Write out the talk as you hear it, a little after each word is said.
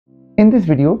In this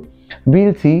video,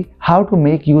 we'll see how to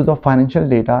make use of financial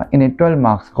data in a 12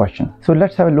 marks question. So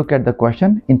let's have a look at the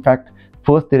question. In fact,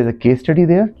 first there is a case study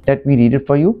there. Let me read it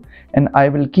for you, and I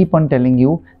will keep on telling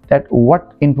you that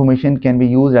what information can be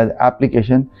used as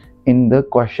application in the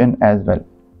question as well.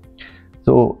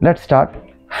 So let's start.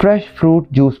 Fresh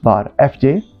fruit juice bar,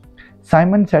 FJ.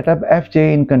 Simon set up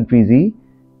FJ in country Z.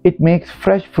 It makes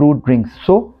fresh fruit drinks.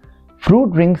 So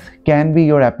fruit drinks can be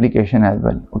your application as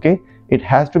well. Okay, it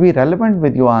has to be relevant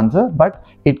with your answer, but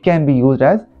it can be used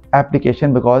as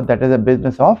application because that is a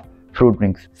business of fruit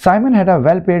drinks. Simon had a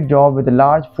well-paid job with a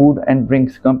large food and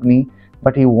drinks company,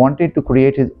 but he wanted to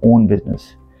create his own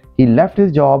business. He left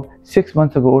his job 6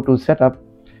 months ago to set up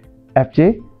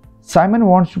FJ. Simon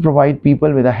wants to provide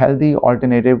people with a healthy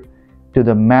alternative to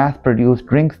the mass-produced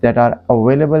drinks that are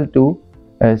available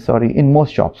in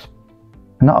most shops.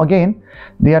 Now again,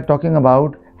 they are talking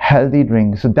about healthy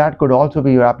drinks, so that could also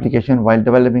be your application. While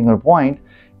developing your point,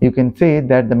 you can say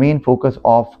that the main focus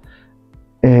of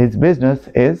his business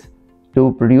is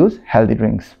to produce healthy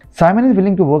drinks. Simon is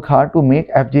willing to work hard to make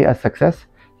FJ a success.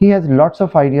 He has lots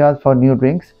of ideas for new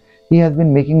drinks. He has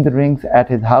been making the drinks at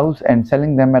his house and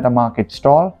selling them at a market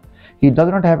stall. He does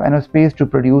not have enough space to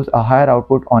produce a higher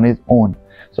output on his own.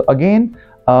 So again,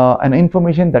 an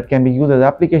information that can be used as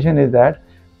application is that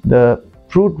the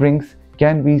fruit drinks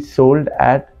can be sold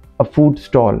at a food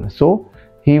stall. So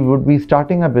he would be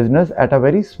starting a business at a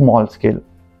very small scale.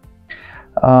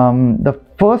 The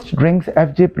first drinks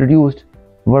FJ produced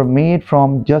were made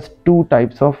from just 2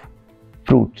 types of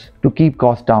fruits to keep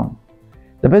costs down.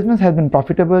 The business has been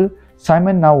profitable.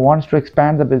 Simon now wants to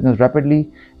expand the business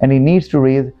rapidly, and he needs to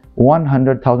raise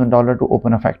 $100,000 to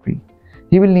open a factory.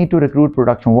 He will need to recruit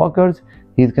production workers.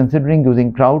 He is considering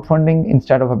using crowdfunding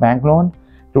instead of a bank loan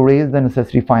to raise the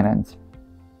necessary finance.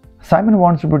 Simon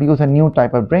wants to produce a new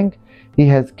type of drink. He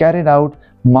has carried out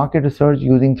market research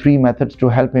using 3 methods to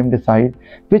help him decide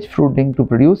which fruit drink to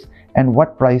produce and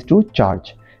what price to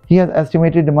charge. He has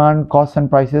estimated demand, costs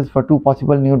and prices for 2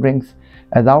 possible new drinks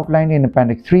as outlined in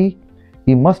Appendix 3.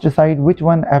 He must decide which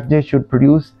one FJ should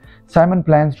produce. Simon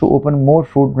plans to open more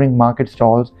fruit drink market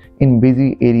stalls in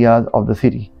busy areas of the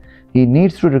city. He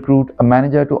needs to recruit a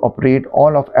manager to operate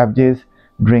all of FJ's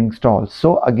drink stalls.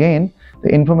 So again, the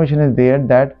information is there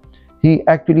that he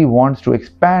actually wants to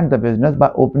expand the business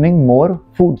by opening more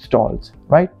food stalls,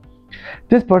 right?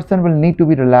 This person will need to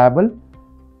be reliable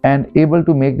and able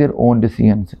to make their own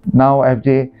decisions. Now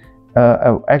FJ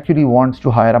actually wants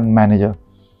to hire a manager.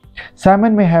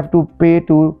 Simon may have to pay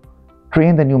to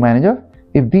train the new manager.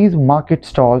 If these market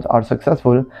stalls are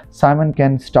successful, Simon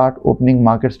can start opening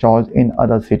market stalls in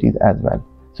other cities as well.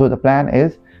 So the plan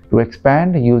is to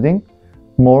expand using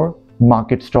more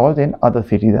market stalls in other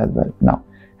cities as well. Now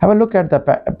have a look at the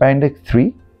Appendix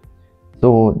 3.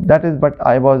 So that is what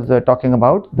I was talking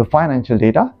about, the financial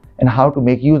data and how to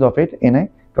make use of it in a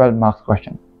 12 marks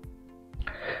question.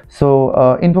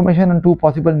 So information on 2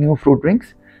 possible new fruit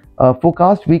drinks.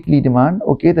 Forecast weekly demand.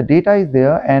 Okay, the data is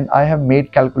there and I have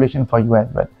made calculation for you as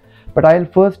well, but I'll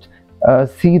first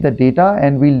see the data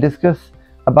and we'll discuss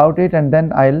about it, and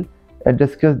then I'll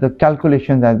discuss the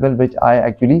calculations as well, which I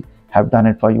actually have done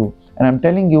it for you. And I'm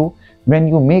telling you, when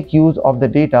you make use of the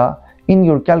data in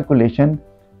your calculation,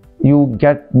 you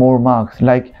get more marks,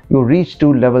 like you reach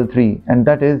to level 3, and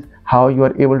that is how you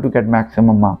are able to get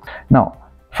maximum marks. Now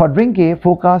for drink A,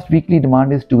 forecast weekly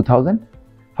demand is 2000.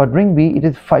 For drink B, it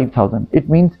is 5000. It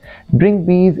means drink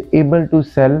B is able to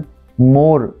sell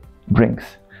more drinks.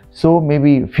 So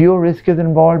maybe fewer risk is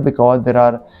involved because there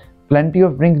are plenty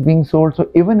of drinks being sold.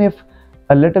 So even if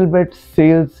a little bit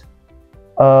sales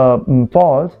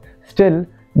falls, still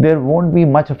there won't be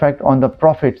much effect on the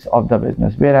profits of the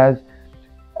business. Whereas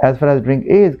as far as drink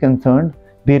A is concerned,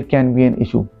 there can be an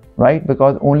issue, right?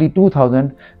 Because only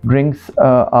 2000 drinks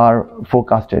are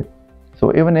forecasted.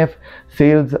 So even if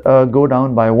sales go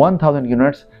down by 1000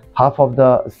 units, half of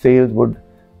the sales would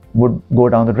go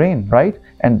down the drain, right?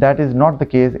 And that is not the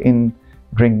case in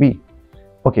drink B.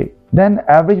 Okay, then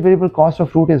average variable cost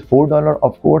of fruit is $4.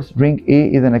 Of course, drink A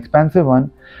is an expensive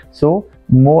one, so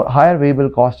higher variable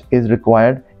cost is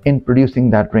required in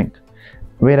producing that drink.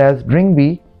 Whereas drink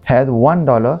B has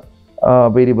 $1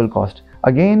 variable cost.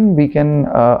 Again, we can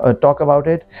talk about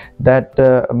it that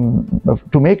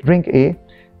to make drink A,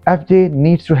 FJ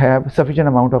needs to have sufficient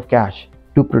amount of cash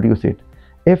to produce it.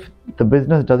 If the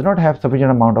business does not have sufficient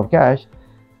amount of cash,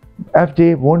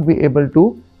 FJ won't be able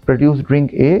to produce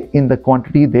drink A in the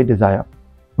quantity they desire.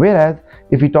 Whereas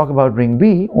if we talk about drink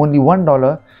B, only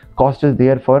 $1 cost is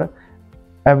there for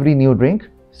every new drink,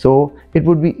 so it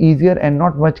would be easier and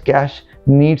not much cash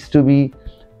needs to be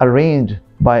arranged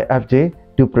by FJ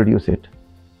to produce it.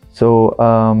 So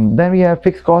then we have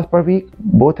fixed cost per week.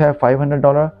 Both have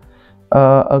 $500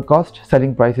 cost.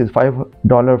 Selling price is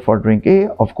 $5 for drink A.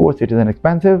 Of course, it is an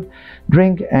expensive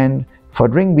drink, and for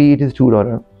drink B it is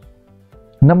 $2.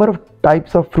 Number of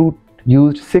types of fruit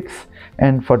used 6,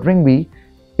 and for drink B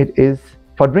it is,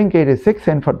 for drink A it is 6,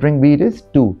 and for drink B it is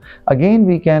 2. Again,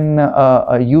 we can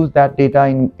use that data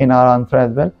in our answer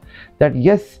as well, that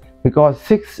yes, because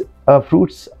 6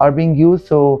 fruits are being used,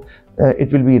 so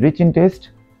it will be rich in taste,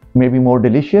 maybe more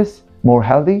delicious, more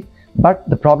healthy. But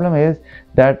the problem is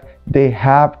that they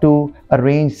have to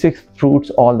arrange 6 fruits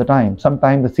all the time.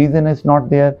 Sometimes the season is not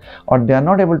there, or they are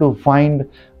not able to find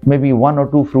maybe 1 or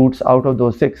 2 fruits out of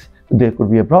those 6. There could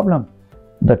be a problem.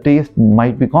 The taste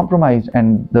might be compromised,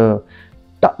 and the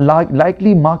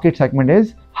likely market segment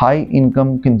is high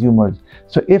income consumers.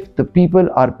 So if the people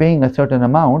are paying a certain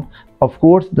amount, of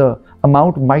course the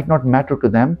amount might not matter to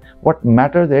them. What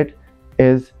matters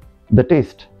is the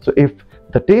taste. So if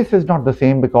the taste is not the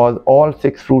same because all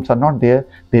 6 fruits are not there,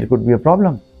 there could be a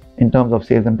problem in terms of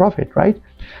sales and profit, right?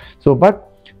 So but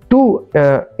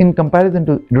in comparison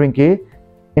to drink A,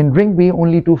 in drink B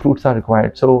only 2 fruits are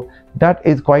required, so that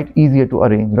is quite easier to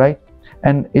arrange, right?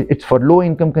 And it's for low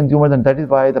income consumers, and that is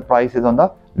why the price is on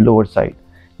the lower side.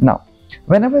 Now,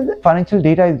 whenever the financial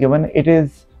data is given, it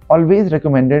is always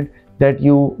recommended that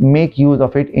you make use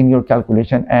of it in your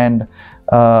calculation, and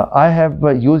I have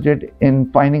used it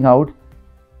in finding out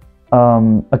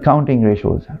accounting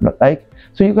ratios, like,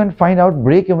 so you can find out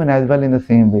break even as well in the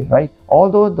same way, right?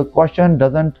 Although the question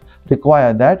doesn't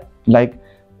require that, like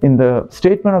in the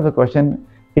statement of the question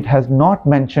it has not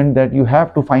mentioned that you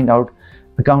have to find out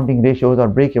accounting ratios or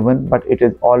break even, but it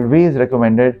is always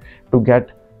recommended to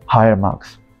get higher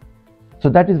marks. So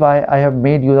that is why I have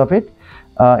made use of it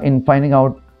in finding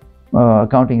out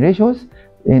accounting ratios.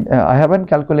 I haven't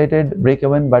calculated break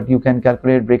even, but you can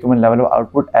calculate break even level of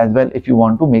output as well if you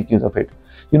want to make use of it.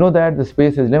 You know that the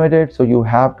space is limited, so you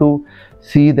have to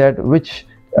see that which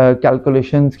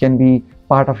calculations can be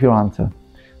part of your answer.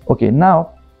 Okay,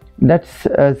 now let's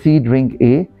see drink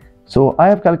A. So I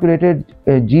have calculated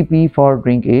GP for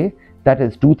drink A, that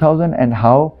is 2000. And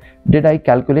how did I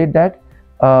calculate that?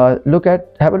 Have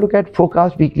a look at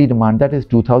forecast weekly demand, that is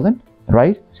 2000,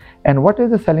 right? And what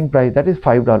is the selling price? That is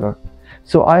 $5.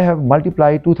 So I have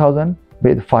multiplied 2000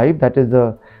 with 5, that is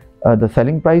the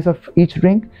selling price of each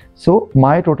drink. So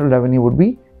my total revenue would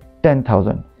be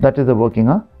 10,000. That is the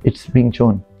working, it's being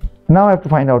shown. Now I have to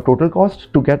find out total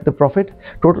cost to get the profit.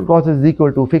 Total cost is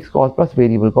equal to fixed cost plus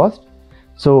variable cost.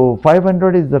 So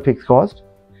 500 is the fixed cost,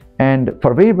 and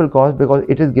for variable cost, because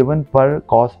it is given per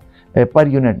cost per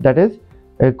unit, that is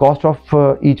a cost of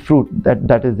each fruit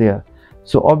that is there.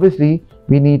 So obviously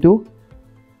we need to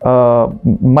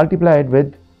multiply it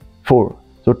with 4.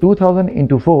 So 2000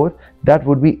 into 4, that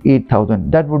would be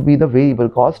 8000. That would be the variable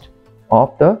cost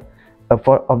of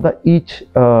the each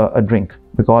drink,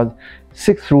 because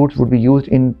 6 fruits would be used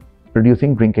in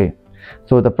producing drink A.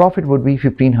 So the profit would be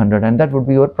 1500, and that would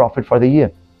be your profit for the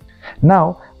year.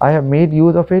 Now I have made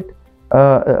use of it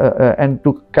and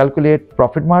to calculate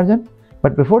profit margin.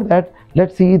 But before that,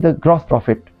 let's see the gross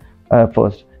profit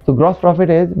first. So gross profit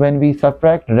is when we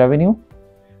subtract variable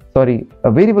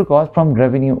cost from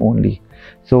revenue only.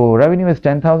 So revenue is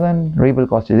 10,000, variable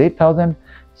cost is 8,000.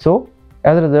 So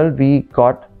as a result, we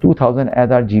got 2000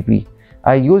 as our GP.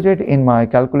 I used it in my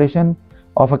calculation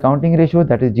of accounting ratio,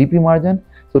 that is GP margin.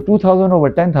 So 2000 over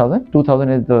 10,000, 2000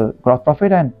 is the gross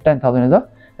profit and 10,000 is the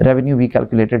revenue we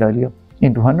calculated earlier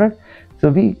into 100. So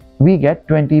we get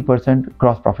 20%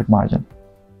 gross profit margin.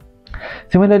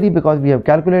 Similarly, because we have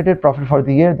calculated profit for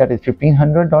the year, that is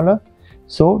 $1,500,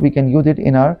 so we can use it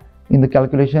in the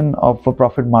calculation of a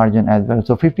profit margin as well.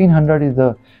 So 1,500 is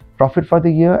the profit for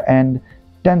the year, and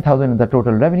 10,000 is the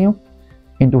total revenue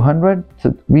into 100.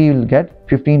 So we will get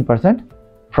 15%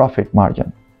 profit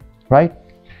margin, right?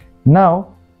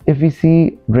 Now if we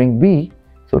see drink B,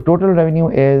 so total revenue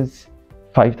is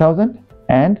 5,000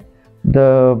 and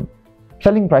the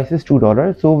selling price is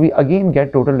 $2. So we again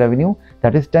get total revenue,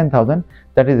 that is 10,000.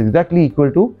 That is exactly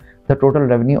equal to the total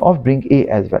revenue of drink A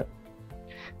as well.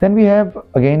 Then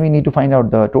we need to find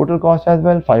out the total cost as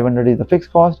well. 500 is the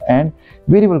fixed cost, and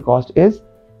variable cost is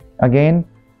again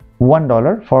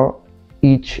 $1 for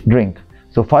each drink.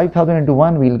 So 5,000 into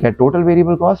 1, we'll get total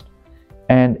variable cost,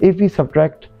 and if we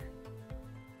subtract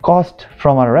cost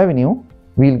from our revenue,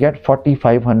 we'll get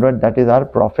 4,500. That is our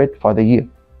profit for the year.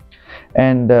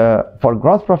 And for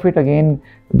gross profit, again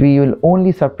we will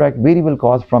only subtract variable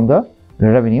cost from the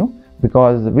revenue,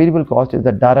 because variable cost is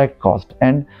the direct cost,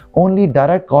 and only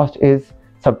direct cost is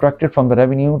subtracted from the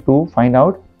revenue to find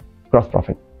out gross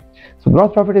profit. So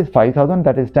gross profit is 5,000,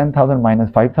 that is 10,000 minus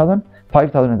 5,000.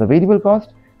 5,000 is the variable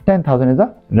cost, 10,000 is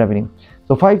the revenue.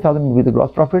 So 5,000 will be the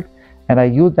gross profit, and I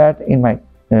use that in my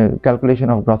calculation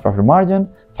of gross profit margin.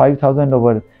 5,000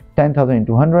 over 10,000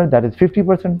 into 100, that is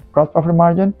 50% gross profit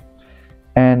margin.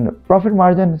 And profit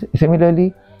margin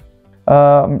similarly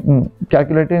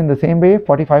calculated in the same way.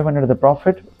 4,500 is the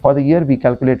profit for the year we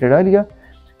calculated earlier,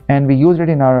 and we used it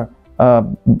in our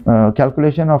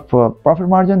calculation of profit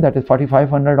margin, that is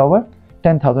 4,500 over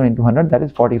 10,000 into 100, that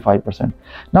is 45%.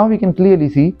 Now we can clearly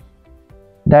see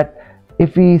that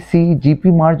if we see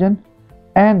GP margin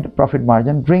and profit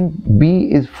margin, drink B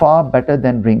is far better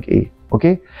than drink A.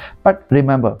 Okay, but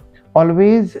remember,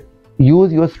 always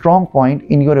use your strong point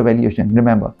in your evaluation,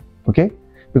 remember, okay,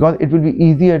 because it will be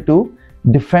easier to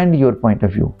defend your point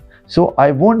of view. So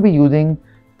I won't be using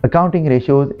accounting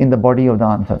ratios in the body of the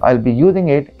answer. I'll be using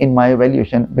it in my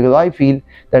evaluation because I feel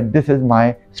that this is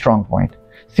my strong point.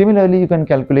 Similarly, you can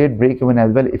calculate break even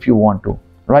as well if you want to,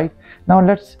 right? Now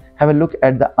let's have a look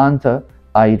at the answer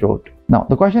I wrote. Now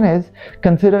the question is,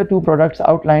 consider two products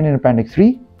outlined in appendix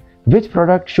 3. Which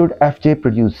product should FJ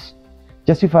produce?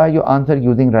 Justify your answer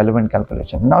using relevant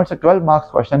calculation. Now it's a 12 marks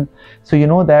question, so you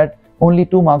know that only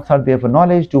 2 marks are there for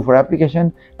knowledge, 2 for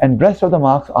application, and rest of the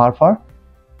marks are for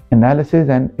analysis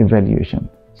and evaluation.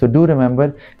 So do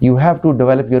remember, you have to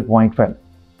develop your point well.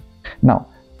 Now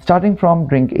starting from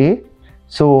drink A,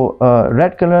 so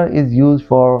red color is used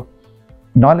for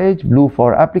knowledge, blue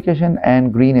for application,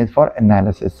 and green is for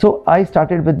analysis. So I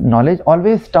started with knowledge.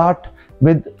 Always start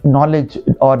with knowledge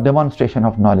or demonstration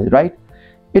of knowledge, right?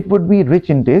 It would be rich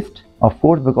in taste, of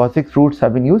course, because 6 fruits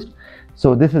have been used.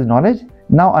 So this is knowledge.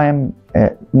 Now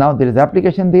now there is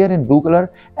application there in blue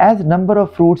color, as number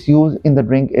of fruits used in the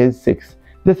drink is 6.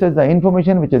 This is the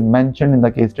information which is mentioned in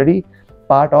the case study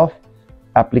part of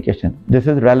application. This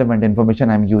is relevant information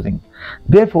I am using.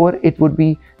 Therefore it would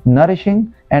be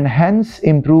nourishing and hence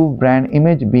improve brand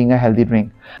image being a healthy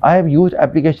drink. I have used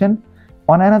application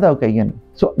on another occasion,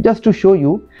 so just to show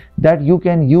you that you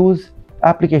can use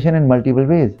application in multiple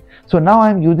ways. So now I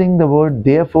am using the word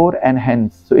therefore and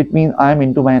hence, so it means I am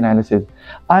into my analysis.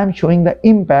 I am showing the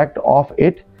impact of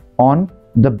it on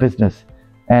the business.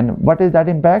 And what is that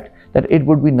impact? That it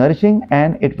would be nourishing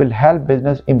and it will help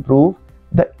business improve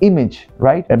the image,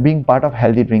 right, and being part of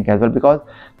healthy drink as well, because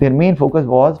their main focus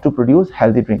was to produce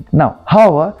healthy drink. Now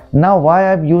however, now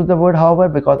why I've used the word however,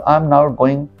 because I'm now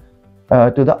going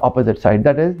to the opposite side,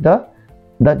 that is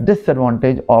the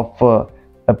disadvantage of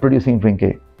producing drink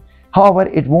A. However,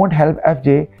 it won't help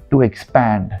FJ to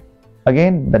expand.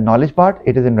 Again, the knowledge part,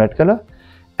 it is in red color.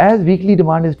 As weekly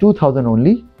demand is 2,000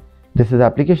 only, this is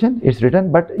application, it's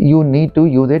written, but you need to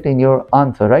use it in your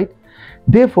answer, right?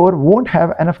 Therefore won't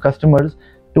have enough customers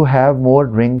to have more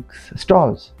drinks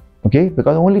stalls, okay,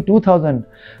 because only 2,000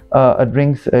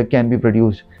 drinks can be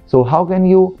produced. So how can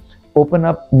you open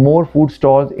up more food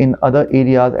stalls in other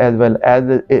areas as well,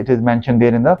 as it is mentioned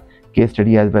there in the case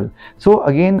study as well? So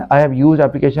again, I have used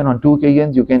application on 2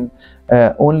 occasions. You can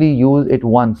only use it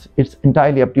once. It's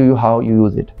entirely up to you how you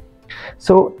use it.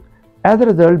 So as a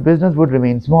result, business would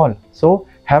remain small. So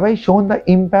have I shown the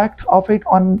impact of it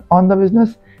on the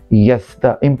business? Yes,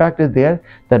 the impact is there,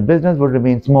 that business would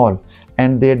remain small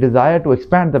and their desire to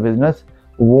expand the business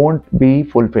won't be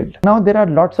fulfilled. Now there are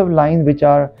lots of lines which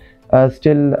are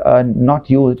still not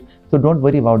used, so don't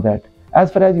worry about that.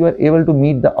 As far as you are able to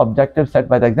meet the objective set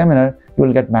by the examiner, you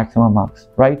will get maximum marks,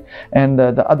 right? And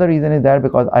the other reason is that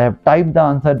because I have typed the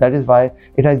answer, that is why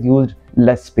it has used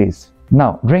less space.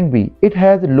 Now drink B, it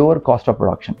has lower cost of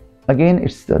production. Again,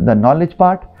 it's the knowledge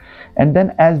part. And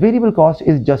then as variable cost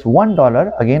is just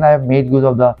 $1, again I have made use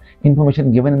of the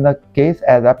information given in the case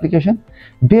as application.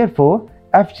 Therefore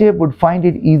FJ would find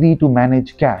it easy to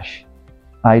manage cash.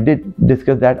 I did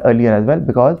discuss that earlier as well,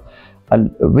 because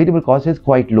variable cost is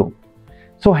quite low.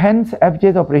 So hence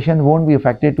FJ's operations won't be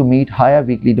affected to meet higher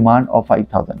weekly demand of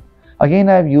 5,000. Again,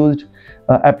 I have used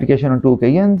application on 2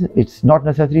 occasions. It's not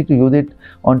necessary to use it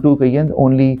on 2 occasions,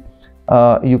 only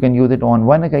you can use it on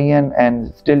 1 occasion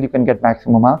and still you can get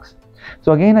maximum marks.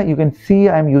 So again, you can see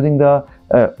I'm using the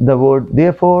word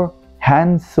therefore,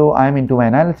 hence, so I'm into my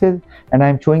analysis and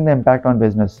I'm showing the impact on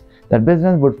business. That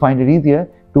business would find it easier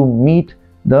to meet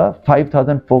the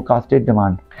 5,000 forecasted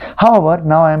demand. However,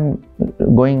 now I'm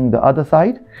going the other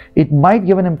side. It might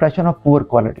give an impression of poor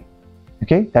quality.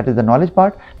 Okay, that is the knowledge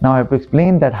part. Now I have to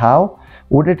explain that how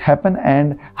would it happen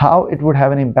and how it would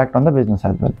have an impact on the business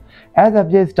as well. As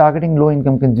FJ is targeting low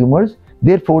income consumers,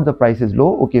 therefore the price is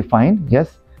low. Okay, fine.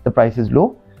 Yes, the price is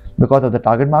low because of the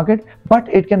target market, but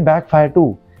it can backfire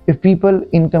too if people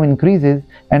income increases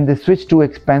and they switch to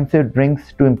expensive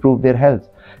drinks to improve their health.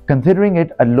 considering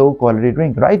it a low quality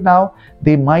drink. Right now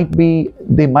they might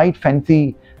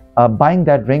fancy buying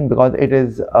that drink because it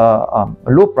is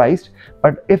low priced,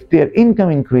 but if their income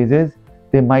increases,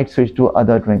 they might switch to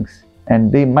other drinks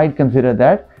and they might consider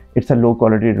that it's a low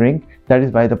quality drink. That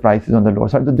is why the price is on the lower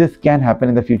side. So this can happen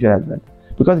in the future as well,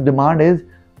 because demand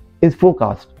is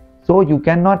forecast. So you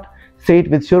cannot say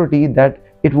it with surety that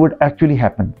it would actually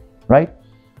happen, right?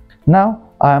 Now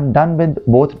I am done with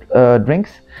both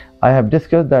drinks. I have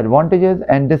discussed the advantages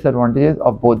and disadvantages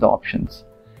of both the options.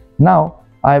 Now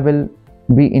I will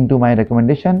be into my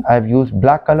recommendation. I have used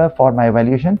black color for my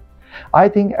evaluation. I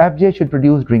think FJ should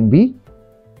produce drink B.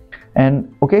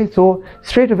 And okay, so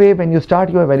straight away when you start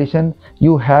your evaluation,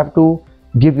 you have to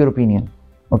give your opinion,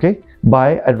 okay,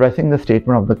 by addressing the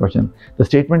statement of the question. The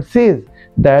statement says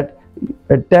that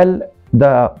tell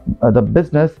the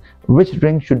business which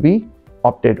drink should be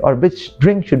opted or which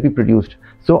drink should be produced.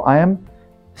 So I am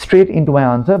straight into my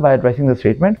answer by addressing the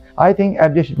statement. I think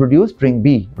FJ should produce drink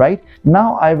B, right?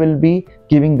 Now I will be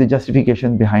giving the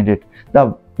justification behind it,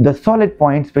 the solid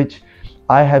points which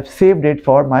I have saved it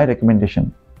for my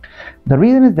recommendation. The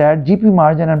reason is that GP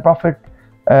margin and profit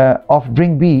of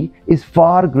drink B is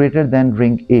far greater than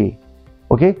drink A.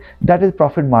 Okay, that is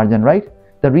profit margin, right?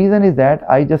 The reason is that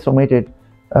I just omitted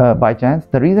by chance.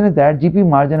 The reason is that GP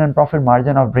margin and profit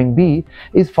margin of drink B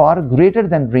is far greater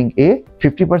than drink A,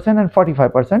 50% and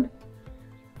 45%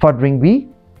 for drink B,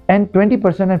 and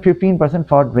 20% and 15%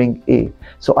 for drink A.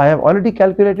 So I have already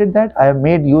calculated that. I have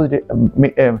made use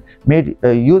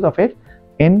of it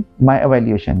in my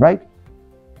evaluation, right?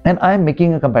 And I am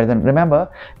making a comparison. Remember,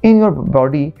 in your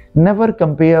body, never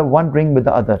compare one drink with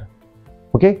the other.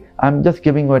 Okay, I'm just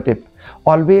giving you a tip.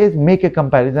 Always make a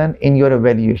comparison in your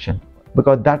evaluation,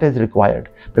 because that is required.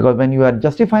 Because when you are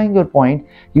justifying your point,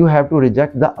 you have to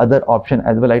reject the other option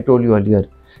as well. I told you earlier,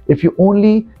 if you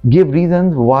only give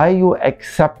reasons why you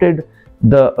accepted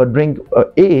the drink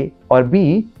A or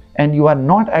B, and you are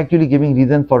not actually giving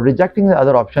reasons for rejecting the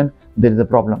other option, there is a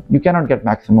problem. You cannot get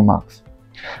maximum marks.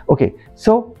 Okay,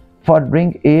 so for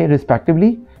drink A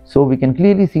respectively, so we can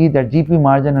clearly see that GP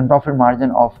margin and profit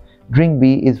margin of drink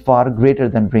B is far greater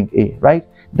than drink A, right?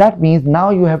 That means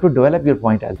now you have to develop your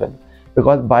point as well,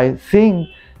 because by saying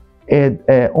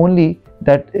only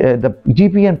that the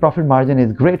GP and profit margin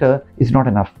is greater is not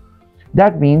enough.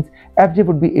 That means FJ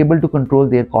would be able to control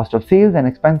their cost of sales and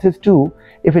expenses too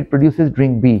if it produces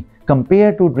drink B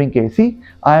compared to drink A. See,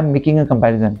 I am making a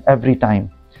comparison every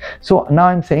time. So now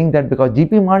I'm saying that because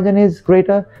GP margin is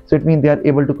greater, so it means they are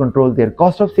able to control their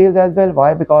cost of sales as well.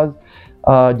 Why? Because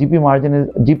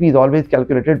GP is always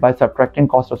calculated by subtracting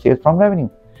cost of sales from revenue.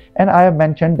 And I have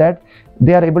mentioned that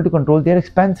they are able to control their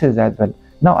expenses as well.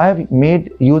 Now I have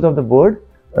made use of the word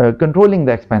controlling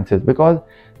the expenses, because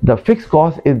the fixed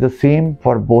cost is the same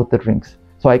for both the drinks.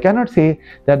 So I cannot say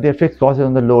that their fixed cost is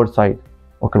on the lower side.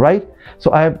 Okay, right?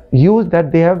 So I have used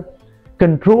that they have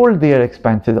control their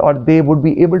expenses, or they would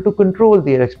be able to control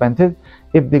their expenses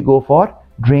if they go for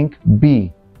drink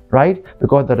B, right?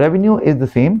 Because the revenue is the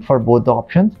same for both the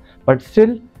options, but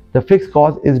still the fixed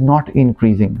cost is not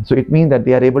increasing. So it means that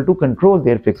they are able to control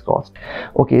their fixed cost.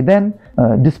 Okay, then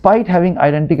despite having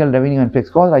identical revenue and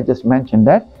fixed cost, I just mentioned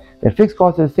that their fixed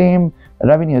cost is same,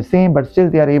 revenue is same, but still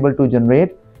they are able to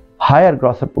generate higher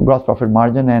gross profit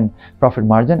margin and profit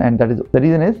margin, and that is the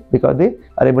reason is because they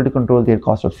are able to control their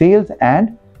cost of sales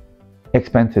and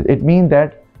expenses. It means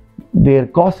that their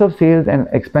cost of sales and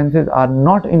expenses are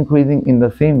not increasing in the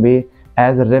same way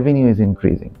as the revenue is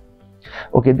increasing.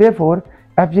 Okay, therefore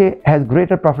FJ has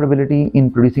greater profitability in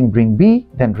producing drink B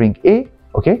than drink A.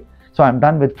 Okay, so I'm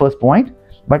done with first point,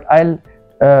 but I'll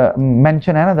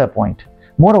mention another point.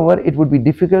 Moreover, it would be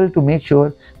difficult to make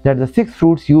sure that the 6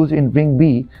 fruits used in drink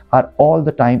B are all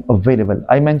the time available.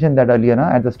 I mentioned that earlier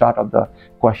at the start of the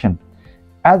question.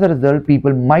 As a result,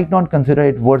 people might not consider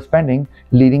it worth spending,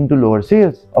 leading to lower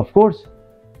sales. Of course,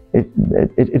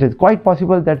 it is quite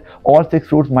possible that all 6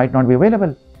 fruits might not be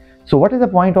available. So what is the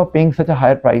point of paying such a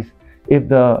higher price if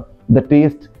the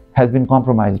taste has been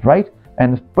compromised, right?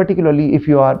 And particularly if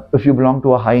you belong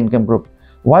to a high income group,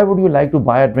 why would you like to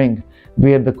buy a drink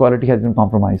where the quality has been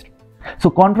compromised?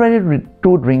 So contrary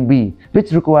to drink B,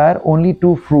 which require only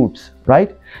 2 fruits,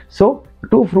 right? So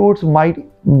 2 fruits might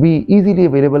be easily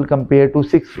available compared to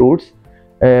 6 fruits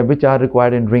which are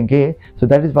required in drink A. So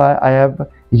that is why I have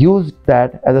used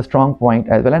that as a strong point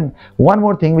as well. And one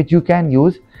more thing which you can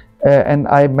use, and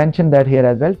I mentioned that here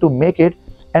as well, to make it,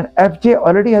 and FJ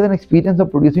already has an experience of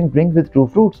producing drinks with 2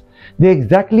 fruits. They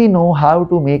exactly know how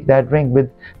to make that drink with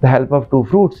the help of 2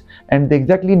 fruits, and they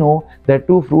exactly know that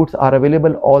 2 fruits are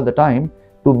available all the time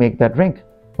to make that drink.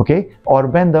 Okay, or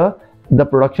when the the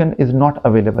production is not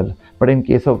available. But in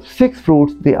case of 6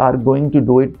 fruits, they are going to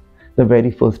do it the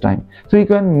very first time. So you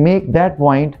can make that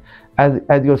point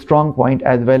as your strong point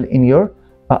as well in your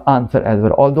answer as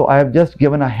well. Although I have just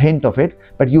given a hint of it,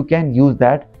 but you can use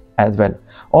that as well.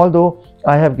 Although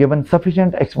I have given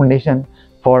sufficient explanation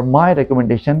for my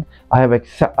recommendation, I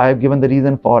have given the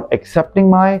reason for accepting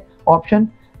my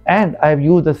option, and I have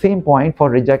used the same point for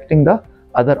rejecting the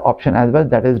other option as well,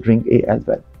 that is drink A as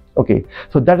well. Okay,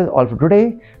 so that is all for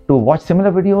today. To watch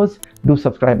similar videos, do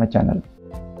subscribe my channel.